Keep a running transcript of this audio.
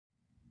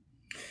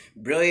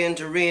Brilliant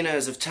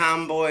arenas of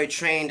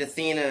tomboy-trained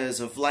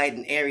Athenas of light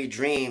and airy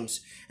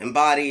dreams, and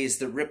bodies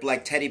that rip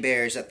like teddy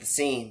bears at the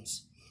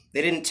seams.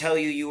 They didn't tell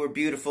you you were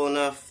beautiful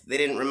enough, they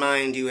didn't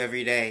remind you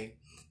every day.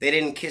 They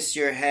didn't kiss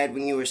your head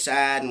when you were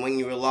sad and when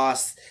you were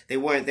lost, they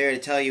weren't there to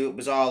tell you it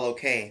was all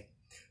okay.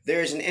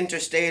 There's an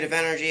interstate of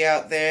energy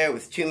out there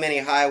with too many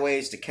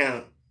highways to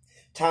count.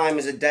 Time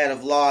is a debt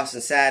of loss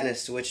and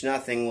sadness to which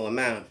nothing will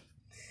amount.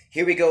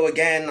 Here we go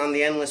again on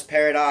the endless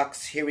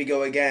paradox, here we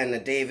go again, a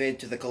David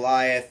to the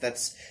Goliath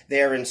that's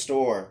there in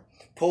store.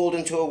 Pulled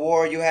into a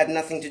war you had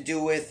nothing to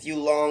do with, you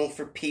longed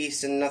for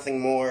peace and nothing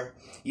more.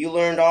 You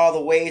learned all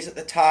the ways that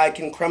the tide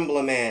can crumble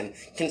a man,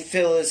 can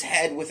fill his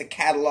head with a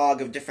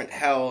catalog of different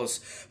hells.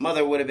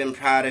 Mother would have been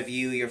proud of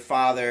you, your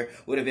father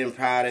would have been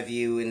proud of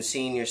you and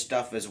seen your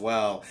stuff as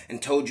well,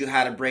 and told you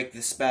how to break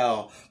the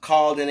spell,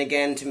 called in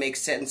again to make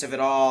sense of it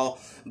all,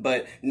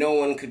 but no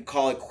one could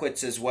call it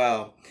quits as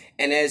well.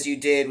 And as you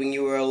did when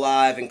you were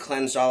alive and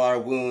cleansed all our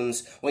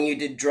wounds, when you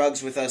did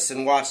drugs with us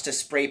and watched us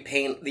spray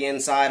paint the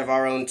inside of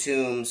our own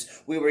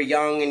tombs, we were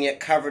young and yet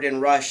covered in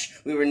rush,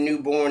 we were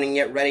newborn and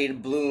yet ready to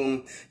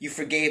bloom. You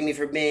forgave me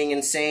for being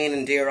insane,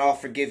 and dear, I'll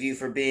forgive you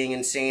for being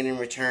insane in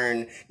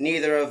return.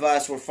 Neither of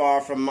us were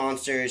far from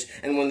monsters,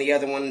 and when the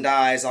other one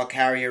dies, I'll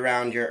carry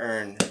around your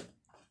urn.